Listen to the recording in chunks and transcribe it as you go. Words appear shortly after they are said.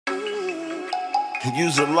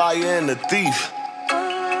You's a liar and a thief.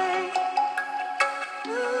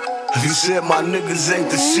 If you said my niggas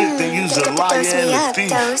ain't the shit, then you's a liar and a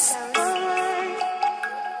thief.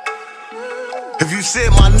 If you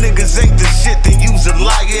said my niggas ain't the shit, then you's a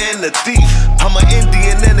liar and a thief. I'm an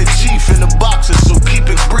Indian and a chief and a boxer, so keep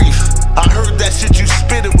it brief. I heard that shit you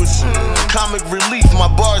spit, it was comic relief. My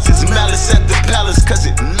bars is malice at the palace, cause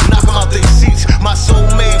it knock them out their seats. My soul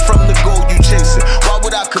made from the gold you chasing. Why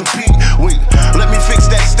would I compete? Wait, let me fix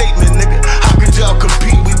that statement, nigga. How could y'all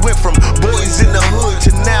compete? We went from boys in the hood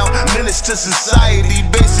to now menace to society.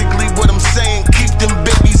 Basically what I'm saying, keep them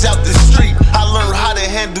babies out the street. I learned how to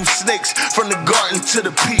handle snakes from the garden to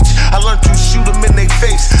the peach. I learned to shoot them in their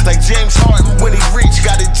face like James Harden when he reached.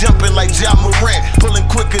 Got it jumping like Ja Morant, pulling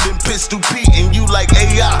quicker than Pistol Pete. And you like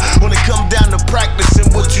AI when it come down to practicing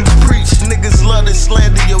what you preach. Niggas love to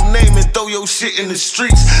slander your name and throw your shit in the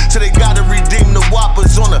streets, so they gotta redeem the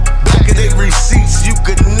whoppers on the back of their receipts. You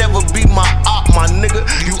could never be my op, my nigga,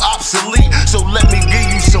 you obsolete. So let me give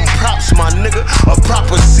you some props, my nigga, a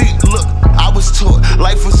proper seat. Look, I was taught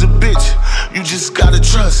life was a bitch, you just gotta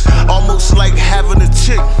trust. Almost like having a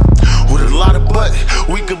chick with a lot of butt.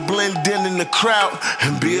 We could blend in the crowd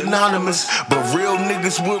and be anonymous, but real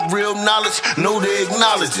niggas with real knowledge know they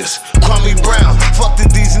acknowledge us. Kwame Brown, fuck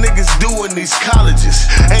did these niggas do in these colleges?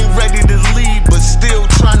 Ain't ready to lead, but still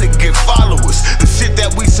trying to get followers. The shit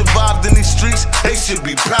that we survived in these streets, they should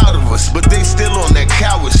be proud of us, but they still on that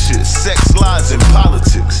coward shit, sex, lies, and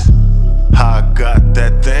politics. I got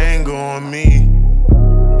that thing on me,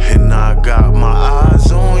 and I got my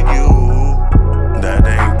eyes on you. That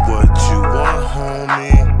ain't what you want,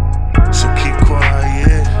 homie, so keep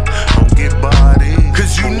quiet, don't get body.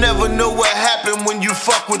 Cause you never know what happened when you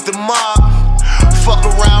fuck with the mob. Fuck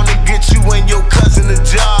around and get you and your cousin a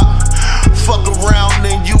job. Fuck around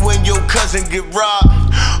and you and your cousin get robbed.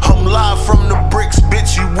 I'm live from the bricks,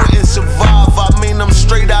 bitch, you wouldn't survive. I mean, I'm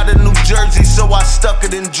straight out of New Jersey, so I stuck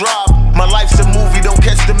it and dropped. My life's a movie, don't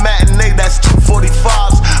catch the matinee, that's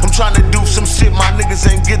 245s. I'm trying to do some shit my niggas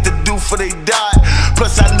ain't get to do for they died.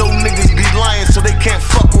 Plus I know niggas be lying, so they can't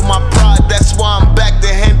fuck with my pride. That's why I'm back to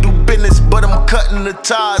handle business, but I'm cutting the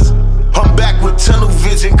ties. I'm back with tunnel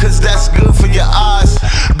vision, cause that's good for your eyes.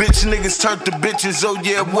 Bitch niggas turned to bitches, oh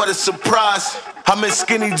yeah, what a surprise. I'm in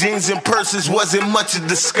skinny jeans and purses, wasn't much of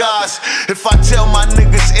disguise. If I tell my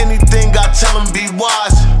niggas anything, I tell them be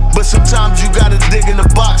wise. But sometimes you gotta dig in the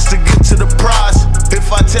box to get to the prize.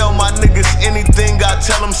 If I tell my niggas anything, I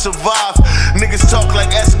tell them survive. Niggas talk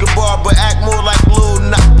like Escobar, but act more like Lil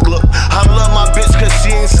Knock. Look, I love my bitch cause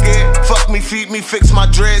she ain't scared. Fuck me, feed me, fix my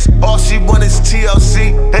dreads. All she want is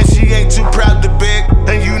TLC, and she ain't too proud to beg.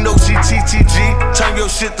 And you know she TTG, turn your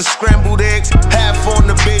shit to scrambled eggs. Half on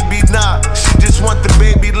the big